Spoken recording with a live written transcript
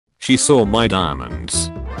She saw my diamonds.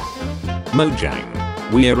 Mojang.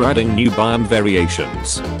 We're adding new biome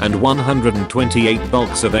variations and 128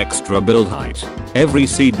 blocks of extra build height. Every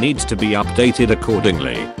seed needs to be updated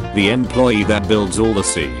accordingly. The employee that builds all the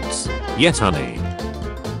seeds. Yes honey.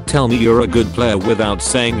 Tell me you're a good player without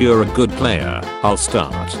saying you're a good player. I'll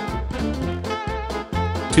start.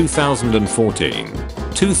 2014.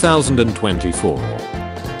 2024.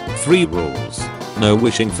 3 rules. No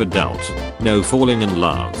wishing for doubt. No falling in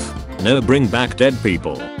love. No bring back dead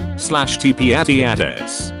people. /TP at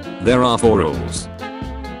S. There are 4 rules.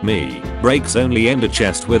 Me. Breaks only ender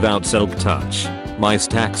chest without silk touch. My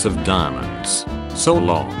stacks of diamonds. So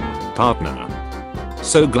long, partner.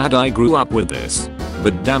 So glad I grew up with this.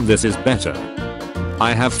 But damn this is better.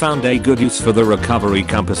 I have found a good use for the recovery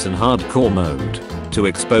compass in hardcore mode. To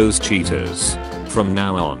expose cheaters. From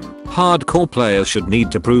now on, hardcore players should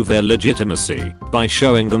need to prove their legitimacy by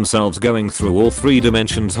showing themselves going through all 3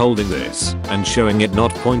 dimensions holding this and showing it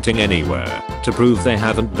not pointing anywhere to prove they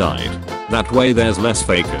haven't died. That way there's less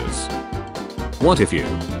fakers. What if you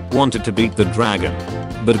wanted to beat the dragon,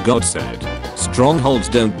 but God said strongholds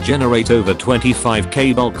don't generate over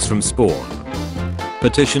 25k blocks from spawn?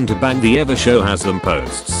 Petition to ban the ever show has them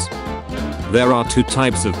posts. There are 2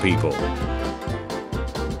 types of people.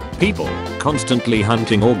 People constantly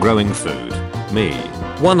hunting or growing food. Me.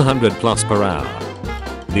 100 plus per hour.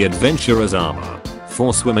 The adventurer's armor.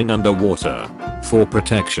 For swimming underwater. For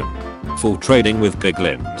protection. For trading with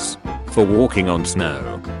piglins. For walking on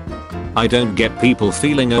snow. I don't get people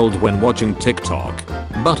feeling old when watching TikTok.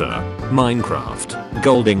 Butter. Minecraft.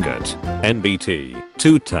 Gold ingot. NBT.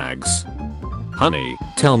 2 tags. Honey,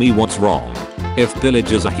 tell me what's wrong. If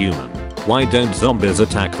villagers are human, why don't zombies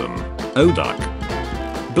attack them? Oh duck.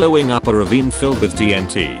 Blowing up a ravine filled with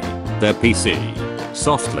TNT. Their PC.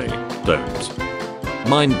 Softly. Don't.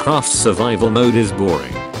 Minecraft's survival mode is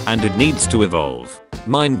boring. And it needs to evolve.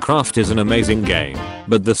 Minecraft is an amazing game,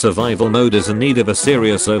 but the survival mode is in need of a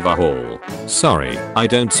serious overhaul. Sorry, I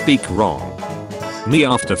don't speak wrong. Me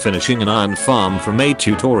after finishing an iron farm from a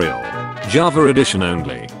tutorial. Java edition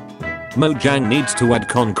only. Mojang needs to add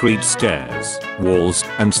concrete stairs, walls,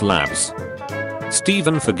 and slabs.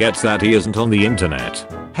 Steven forgets that he isn't on the internet.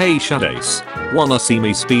 Hey Shadace, wanna see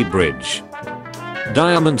me speed bridge?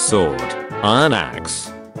 Diamond sword, iron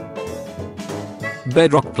axe.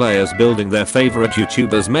 Bedrock players building their favorite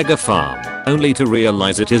YouTuber's mega farm, only to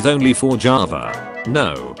realize it is only for Java.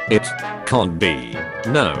 No, it can't be.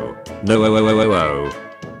 No. No oh oh oh oh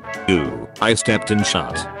oh. Ooh, I stepped in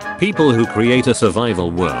shut. People who create a survival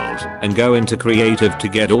world and go into creative to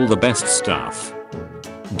get all the best stuff.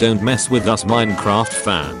 Don't mess with us Minecraft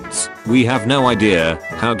fans. We have no idea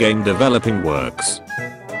how game developing works.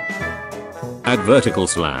 Add vertical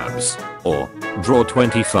slabs. Or draw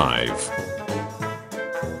 25.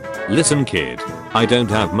 Listen kid, I don't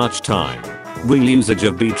have much time. Real usage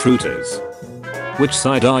of beetrooters. Which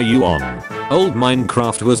side are you on? Old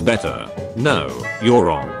Minecraft was better. No, you're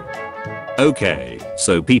wrong. Okay,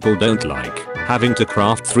 so people don't like having to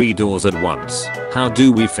craft 3 doors at once. How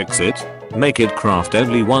do we fix it? Make it craft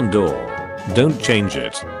only 1 door. Don't change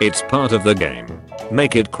it, it's part of the game.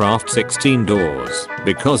 Make it craft 16 doors,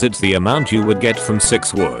 because it's the amount you would get from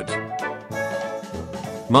 6 wood.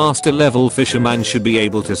 Master level fisherman should be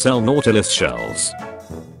able to sell Nautilus shells.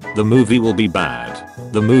 The movie will be bad.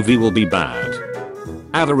 The movie will be bad.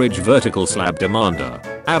 Average vertical slab demander.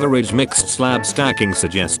 Average mixed slab stacking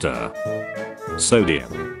suggester.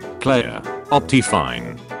 Sodium. Player.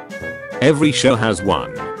 Optifine. Every show has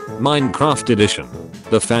one. Minecraft edition.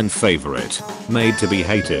 The fan favorite. Made to be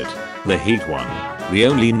hated. The heat one. The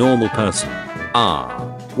only normal person.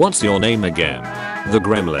 What's your name again? The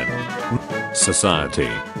Gremlin. Society.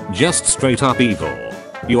 Just straight up evil.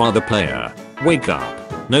 You are the player. Wake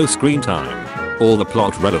up. No screen time. All the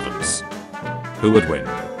plot relevance. Who would win?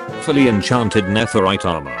 Fully enchanted netherite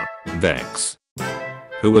armor. Vex.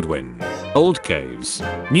 Who would win? Old caves.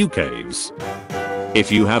 New caves. If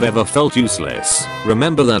you have ever felt useless,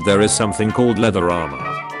 remember that there is something called leather armor.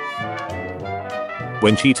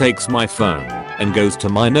 When she takes my phone and goes to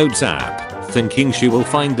my notes app, thinking she will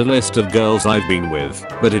find the list of girls I've been with,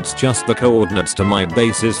 but it's just the coordinates to my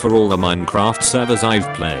bases for all the Minecraft servers I've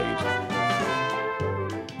played.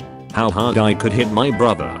 How hard I could hit my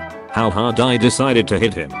brother. How hard I decided to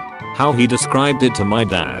hit him. How he described it to my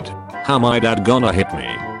dad. How my dad gonna hit me.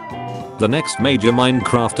 The next major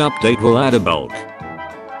Minecraft update will add a bulk.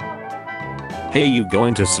 Hey, you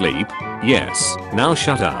going to sleep? Yes, now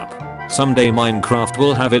shut up. Someday Minecraft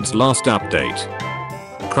will have its last update.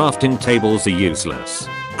 Crafting tables are useless.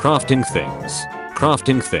 Crafting things.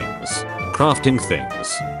 Crafting things. Crafting things.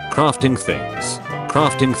 Crafting things.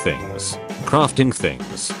 Crafting things. Crafting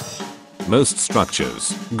things. Most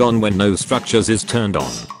structures, gone when no structures is turned on.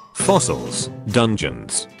 Fossils,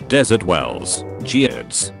 dungeons, desert wells,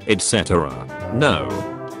 geodes, etc. No.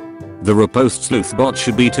 The repost sleuth bot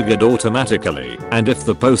should be triggered automatically, and if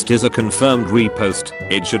the post is a confirmed repost,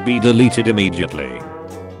 it should be deleted immediately.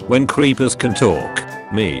 When creepers can talk,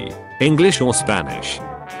 me, English or Spanish,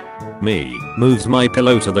 me, moves my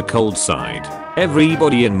pillow to the cold side,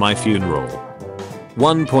 everybody in my funeral.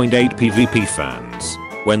 1.8 PvP fans,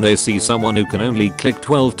 when they see someone who can only click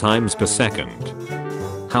 12 times per second.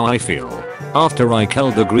 How I feel after I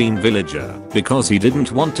killed the green villager because he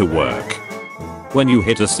didn't want to work. When you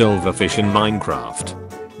hit a silverfish in Minecraft.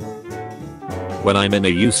 When I'm in a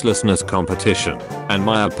uselessness competition and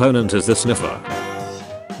my opponent is the sniffer.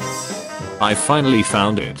 I finally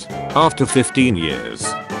found it. After 15 years.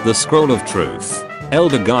 The Scroll of Truth.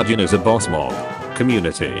 Elder Guardian is a boss mob.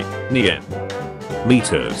 Community. Nien.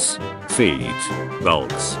 Meters. Feet.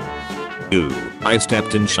 Bulks. Ooh, I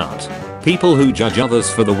stepped in shut. People who judge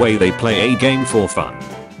others for the way they play a game for fun.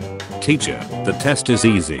 Teacher, the test is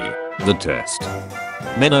easy. The test.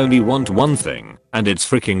 Men only want one thing, and it's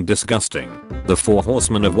freaking disgusting. The 4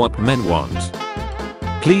 horsemen of what men want.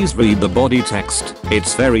 Please read the body text,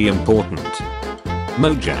 it's very important.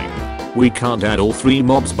 Mojang. We can't add all 3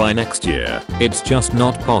 mobs by next year, it's just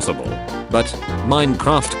not possible. But,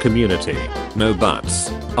 Minecraft community, no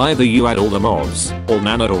buts. Either you add all the mobs, or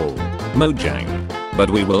none at all. Mojang. But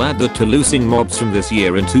we will add the to losing mobs from this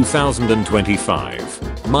year in 2025.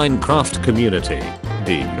 Minecraft community.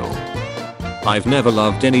 Deal. I've never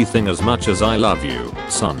loved anything as much as I love you,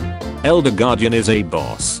 son. Elder Guardian is a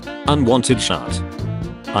boss. Unwanted shut.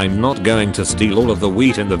 I'm not going to steal all of the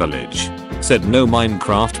wheat in the village. Said no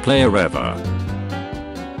Minecraft player ever.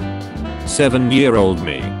 7-year-old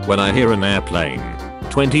me when I hear an airplane.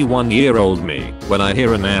 21-year-old me when I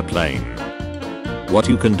hear an airplane. What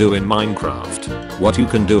you can do in Minecraft. What you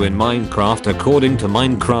can do in Minecraft according to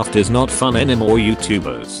Minecraft is not fun anymore,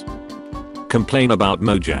 YouTubers. Complain about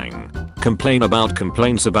Mojang. Complain about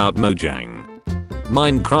complaints about Mojang.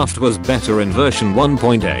 Minecraft was better in version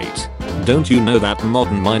 1.8. Don't you know that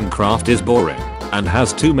modern Minecraft is boring and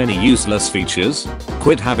has too many useless features?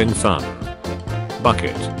 Quit having fun.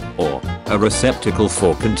 Bucket. Or a receptacle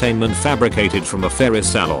for containment fabricated from a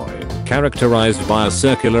ferrous alloy, characterized by a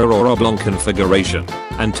circular or oblong configuration,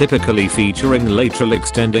 and typically featuring lateral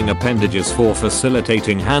extending appendages for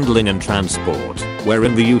facilitating handling and transport,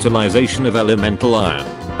 wherein the utilization of elemental iron,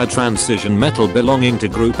 a transition metal belonging to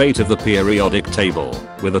group 8 of the periodic table,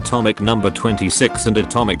 with atomic number 26 and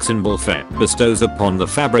atomic symbol Fe, bestows upon the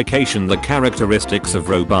fabrication the characteristics of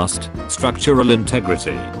robust, structural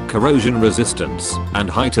integrity, corrosion resistance, and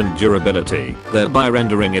heightened durability, thereby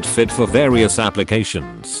rendering it fit for various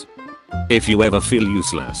applications. If you ever feel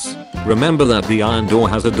useless, remember that the iron door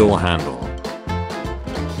has a door handle.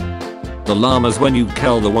 The llamas when you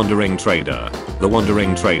kill the wandering trader. The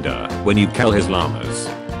wandering trader when you kill his llamas.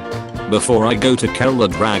 Before I go to kill the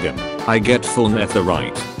dragon, I get full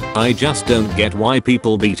netherite. I just don't get why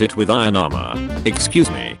people beat it with iron armor. Excuse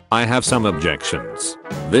me, I have some objections.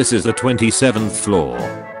 This is the 27th floor.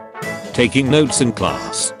 Taking notes in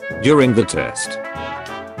class. During the test.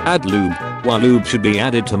 Add lube. Why lube should be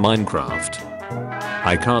added to Minecraft.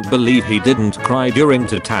 I can't believe he didn't cry during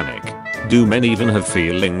Titanic. Do men even have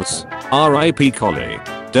feelings? R.I.P. Collie.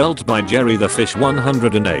 Dealt by Jerry the Fish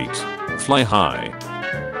 108. Fly high.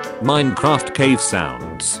 Minecraft cave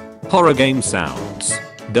sounds. Horror game sounds.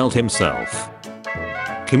 Dealt himself.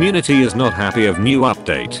 Community is not happy of new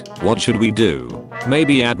update. What should we do?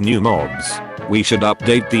 Maybe add new mobs. We should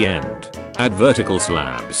update the end. Add vertical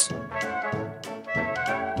slabs.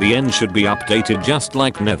 The end should be updated just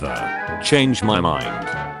like Nether. Change my mind.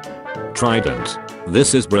 Trident.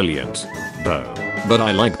 This is brilliant. Bow. But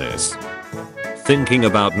I like this. Thinking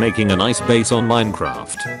about making a nice base on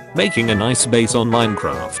Minecraft. Making a nice base on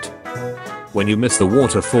Minecraft. When you miss the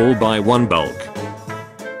waterfall by 1 bulk.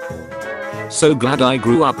 So glad I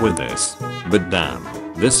grew up with this. But damn,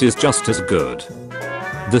 this is just as good.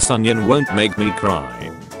 This onion won't make me cry.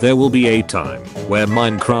 There will be a time where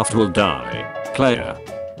Minecraft will die. Player.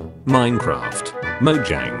 Minecraft.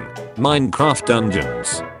 Mojang. Minecraft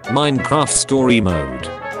Dungeons. Minecraft Story Mode.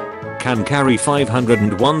 Can carry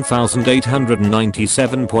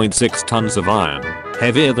 501,897.6 tons of iron.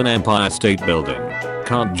 Heavier than Empire State Building.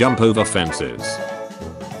 Can't jump over fences.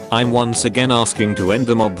 I'm once again asking to end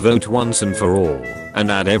the mob vote once and for all, and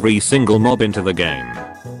add every single mob into the game.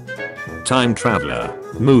 Time Traveler.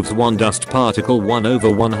 Moves 1 dust particle 1 over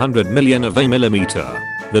 100 million of a millimeter.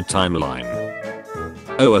 The timeline.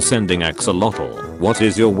 Oh, ascending axolotl, what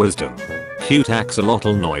is your wisdom? cute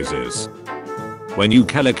axolotl noises. When you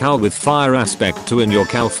kill a cow with fire aspect 2 in your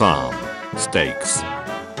cow farm. Steaks.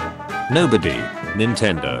 Nobody.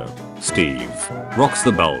 Nintendo. Steve. Rocks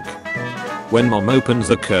the bulk. When mom opens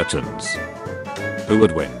the curtains. Who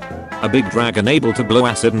would win? A big dragon able to blow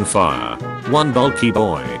acid and fire. One bulky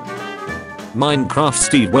boy. Minecraft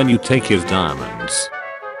Steve when you take his diamonds.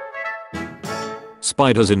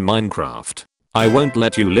 Spiders in Minecraft. I won't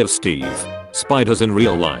let you live Steve. Spiders in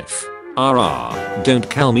real life. RR. Don't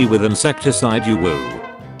kill me with insecticide you woo.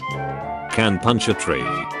 Can punch a tree.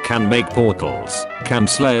 Can make portals. Can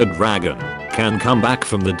slay a dragon. Can come back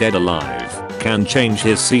from the dead alive. Can change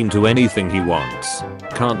his scene to anything he wants.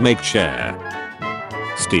 Can't make chair.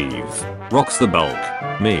 Steve. Rocks the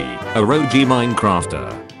bulk. Me. A rogy Minecrafter.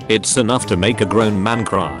 It's enough to make a grown man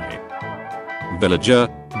cry. Villager.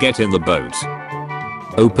 Get in the boat.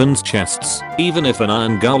 Opens chests even if an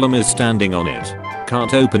iron golem is standing on it.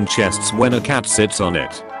 Can't open chests when a cat sits on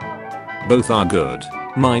it. Both are good.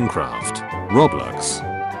 Minecraft. Roblox.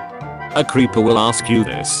 A creeper will ask you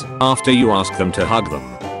this after you ask them to hug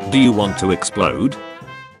them. Do you want to explode?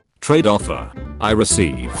 Trade offer. I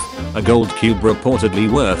receive. A gold cube reportedly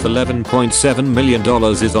worth $11.7 million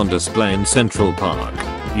is on display in Central Park.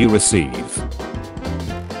 You receive.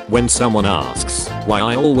 When someone asks why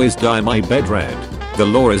I always dye my bed red, the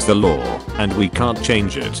law is the law, and we can't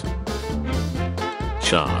change it.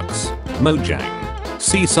 Sharks. Mojang.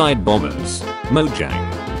 Seaside bombers. Mojang.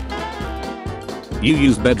 You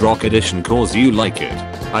use Bedrock Edition cause you like it.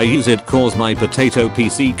 I use it cause my potato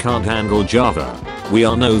PC can't handle Java. We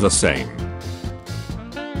are no the same.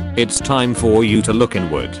 It's time for you to look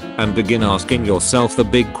inward and begin asking yourself the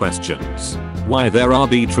big questions. Why there are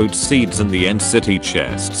beetroot seeds in the End City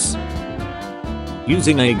chests?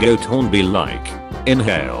 Using a goat horn be like.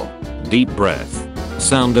 Inhale. Deep breath.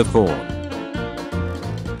 Sound of horn.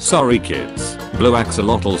 Sorry kids, blue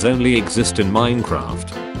axolotls only exist in Minecraft.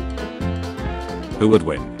 Who would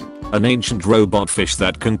win? An ancient robot fish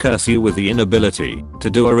that can curse you with the inability to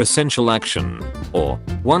do a essential action, or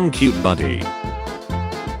one cute buddy.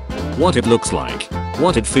 What it looks like,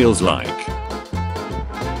 what it feels like.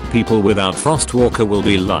 People without Frostwalker will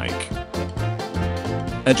be like.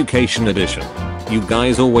 Education Edition. You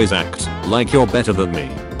guys always act like you're better than me.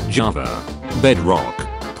 Java. Bedrock.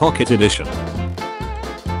 Pocket Edition.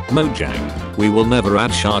 Mojang. We will never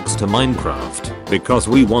add sharks to Minecraft because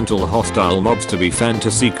we want all hostile mobs to be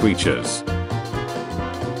fantasy creatures.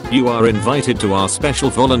 You are invited to our special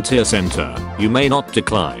volunteer center. You may not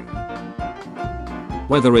decline.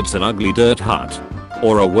 Whether it's an ugly dirt hut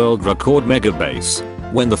or a world record mega base,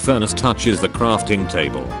 when the furnace touches the crafting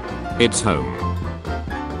table, it's home.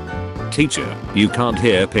 Teacher, you can't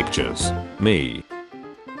hear pictures. Me.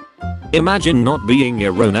 Imagine not being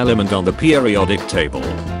your own element on the periodic table.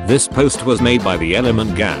 This post was made by the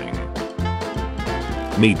Element Gang.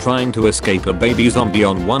 Me trying to escape a baby zombie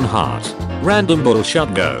on 1 heart. Random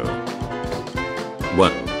bullshit go. Whoa.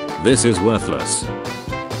 This is worthless.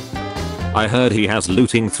 I heard he has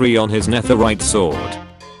looting 3 on his netherite sword.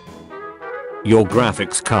 Your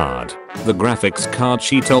graphics card. The graphics card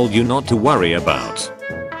she told you not to worry about.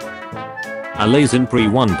 Allays in pre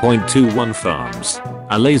 1.21 farms.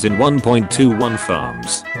 Allays in 1.21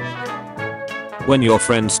 farms. When your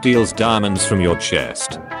friend steals diamonds from your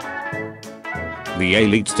chest. The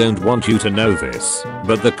elites don't want you to know this,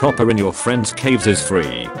 but the copper in your friend's caves is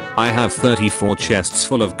free. I have 34 chests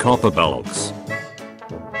full of copper bulks.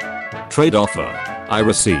 Trade offer. I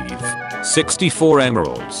receive 64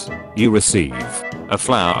 emeralds. You receive a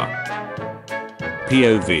flower.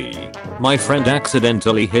 POV. My friend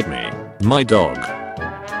accidentally hit me. My dog.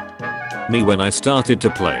 Me when I started to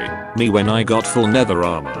play. Me when I got full nether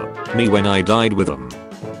armor. Me when I died with them.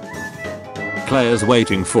 Players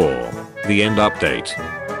waiting for the end update.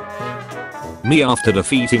 Me after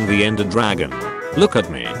defeating the Ender Dragon. Look at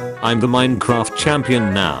me. I'm the Minecraft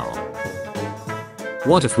champion now.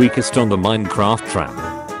 What if we kissed on the Minecraft tram?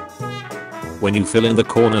 When you fill in the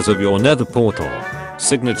corners of your nether portal.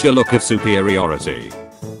 Signature look of superiority.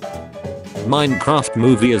 Minecraft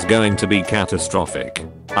movie is going to be catastrophic.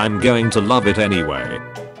 I'm going to love it anyway.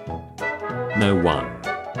 No one.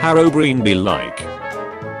 Harrowbreen be like.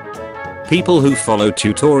 People who follow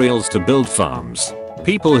tutorials to build farms.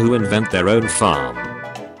 People who invent their own farm.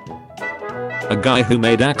 A guy who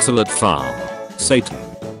made Axolot Farm. Satan.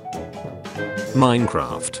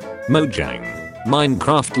 Minecraft. Mojang.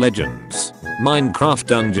 Minecraft Legends. Minecraft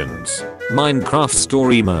Dungeons. Minecraft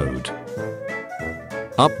Story Mode.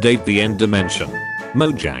 Update the end dimension.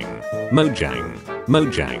 Mojang. Mojang.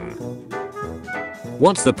 Mojang.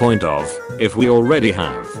 What's the point of, if we already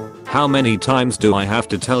have How many times do I have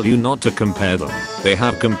to tell you not to compare them? They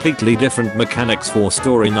have completely different mechanics for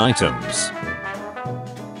storing items.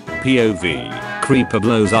 POV. Creeper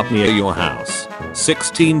blows up near your house.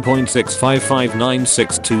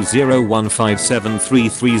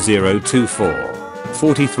 16.6559620157333024.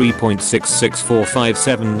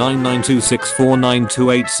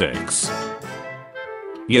 43.66457992649286.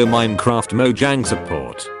 Yo Minecraft Mojang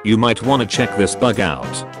support. You might wanna check this bug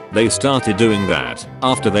out. They started doing that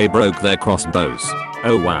after they broke their crossbows.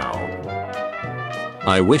 Oh wow.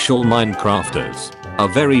 I wish all Minecrafters a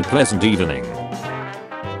very pleasant evening.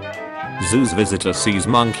 Zoo's visitor sees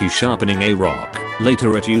monkey sharpening a rock.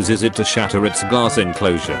 Later it uses it to shatter its glass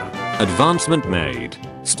enclosure. Advancement made.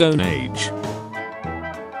 Stone Age.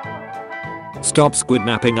 Stop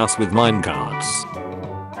squidnapping us with minecarts.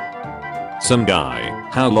 Some guy.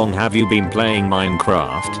 How long have you been playing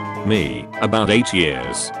Minecraft? Me. About 8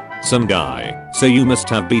 years. Some guy. So you must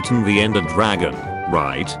have beaten the Ender Dragon,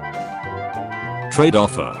 right? Trade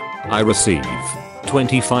offer. I receive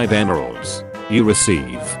 25 emeralds. You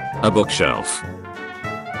receive a bookshelf.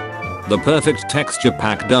 The perfect texture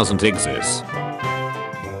pack doesn't exist.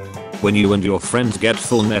 When you and your friends get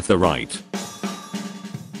full netherite.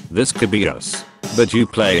 This could be us. But you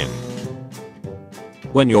playing.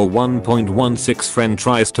 When your 1.16 friend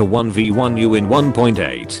tries to 1v1 you in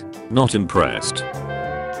 1.8. Not impressed.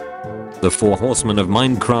 The 4 horsemen of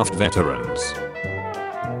Minecraft veterans.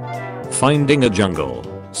 Finding a jungle.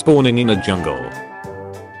 Spawning in a jungle.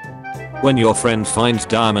 When your friend finds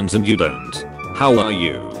diamonds and you don't. How are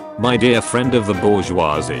you, my dear friend of the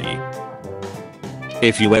bourgeoisie?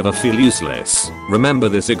 If you ever feel useless, remember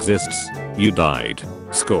this exists. You died.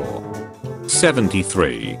 Score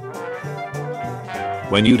 73.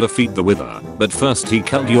 When you defeat the Wither, but first he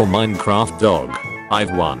killed your Minecraft dog.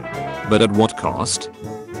 I've won. But at what cost?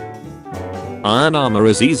 Iron armor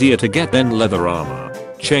is easier to get than leather armor.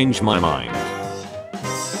 Change my mind.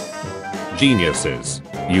 Geniuses.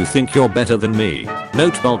 You think you're better than me.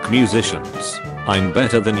 Note bulk musicians. I'm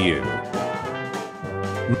better than you.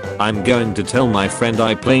 I'm going to tell my friend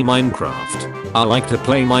I play Minecraft. I like to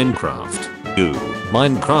play Minecraft. Ooh,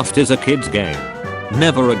 Minecraft is a kid's game.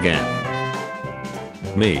 Never again.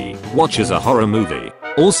 Me, watches a horror movie.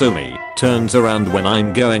 Also me, turns around when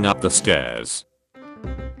I'm going up the stairs.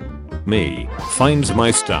 Me, finds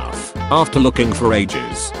my stuff after looking for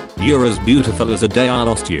ages. You're as beautiful as a day I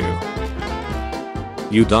lost you.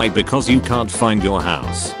 You died because you can't find your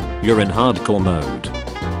house. You're in hardcore mode.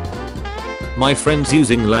 My friend's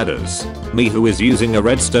using ladders. Me who is using a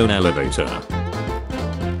redstone elevator.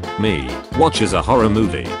 Me, watches a horror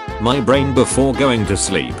movie. My brain before going to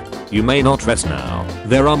sleep. You may not rest now.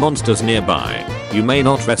 There are monsters nearby. You may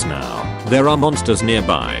not rest now. There are monsters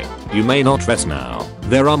nearby. You may not rest now.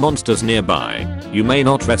 There are monsters nearby. You may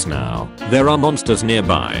not rest now. There are monsters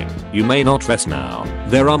nearby. You may not rest now.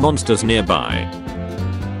 There are monsters nearby.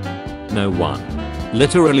 No one.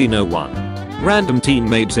 Literally no one. Random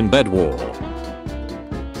teammates in bed war.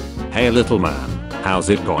 Hey little man, how's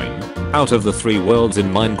it going? Out of the 3 worlds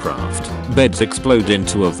in Minecraft, beds explode in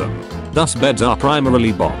 2 of them. Thus beds are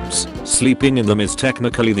primarily bombs. Sleeping in them is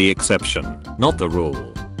technically the exception, not the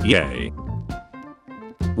rule. Yay.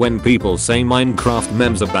 When people say Minecraft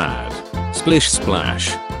memes are bad, splish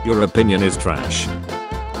splash, your opinion is trash.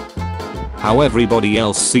 How everybody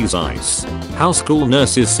else sees ice. How school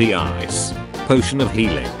nurses see ice. Potion of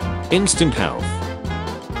healing. Instant health.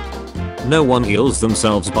 No one heals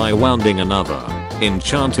themselves by wounding another.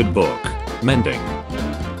 Enchanted book. Mending.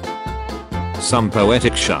 Some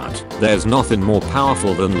poetic shot. There's nothing more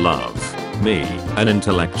powerful than love. Me, an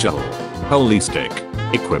intellectual. Holy stick.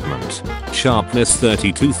 Equipment. Sharpness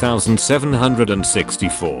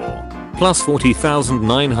 32,764. Plus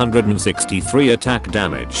 40,963 attack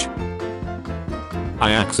damage.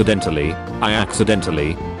 I accidentally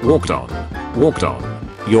walked on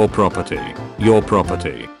your property.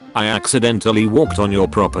 I accidentally walked on your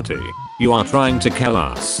property. You are trying to kill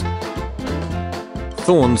us.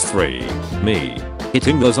 Thorns 3. Me.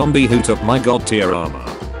 Hitting the zombie who took my god tier armor.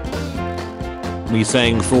 Me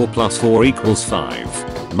saying 4 plus 4 equals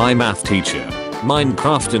 5. My math teacher.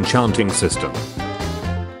 Minecraft enchanting system.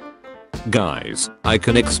 Guys, I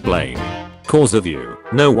can explain. Cause of you,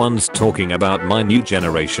 no one's talking about my new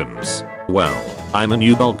generations. Well, I'm a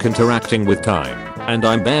new bulk interacting with time, and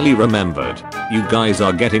I'm barely remembered. You guys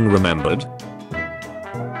are getting remembered?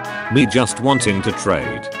 Me just wanting to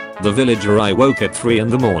trade. The villager I woke at 3 in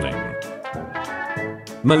the morning.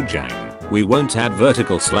 Mojang, we won't add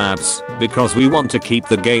vertical slabs, because we want to keep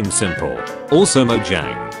the game simple. Also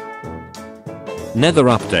Mojang. Nether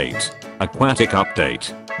update. Aquatic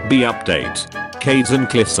update. Bee update. Arcades and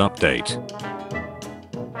Cliffs update.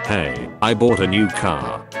 Hey, I bought a new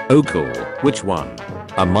car. Oh cool, which one?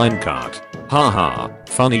 A minecart. Haha,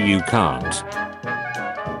 funny you can't.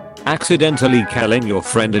 Accidentally killing your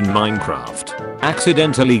friend in Minecraft.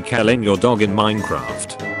 Accidentally killing your dog in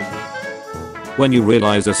Minecraft. When you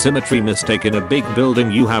realize a symmetry mistake in a big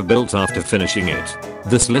building you have built after finishing it.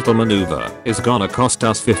 This little maneuver is gonna cost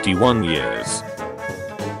us 51 years.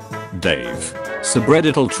 Dave.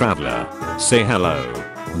 Subreddital Traveler. Say hello.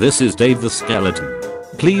 This is Dave the Skeleton.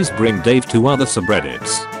 Please bring Dave to other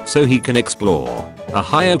subreddits so he can explore. A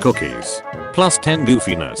higher cookies. Plus 10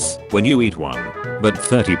 goofiness when you eat one. But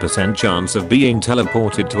 30% chance of being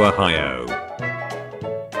teleported to Ohio.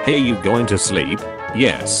 Hey, you going to sleep?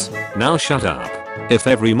 Yes. Now shut up. If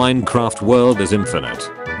every Minecraft world is infinite,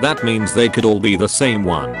 that means they could all be the same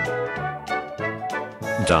one.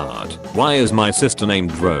 Dad, why is my sister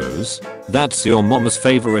named Rose? That's your mom's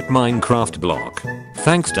favorite Minecraft block.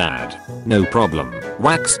 Thanks dad. No problem.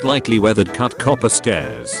 Waxed lightly weathered cut copper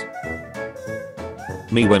stairs.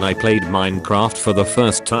 Me when I played Minecraft for the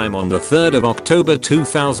first time on the 3rd of October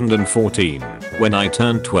 2014, when I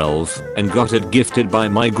turned 12 and got it gifted by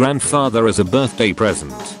my grandfather as a birthday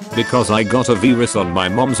present, because I got a virus on my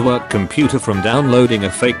mom's work computer from downloading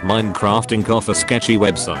a fake Minecraft ink off a sketchy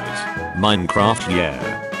website. Minecraft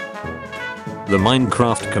yeah. The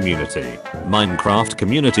Minecraft community. Minecraft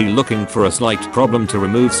community looking for a slight problem to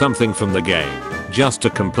remove something from the game, just to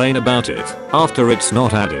complain about it after it's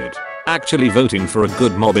not added. Actually voting for a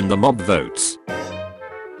good mob in the mob votes.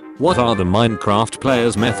 What are the Minecraft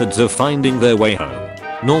players' methods of finding their way home?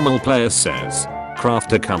 Normal player says,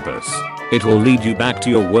 craft a compass. It will lead you back to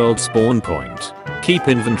your world spawn point. Keep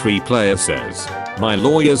inventory player says, my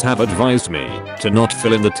lawyers have advised me to not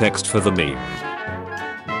fill in the text for the meme.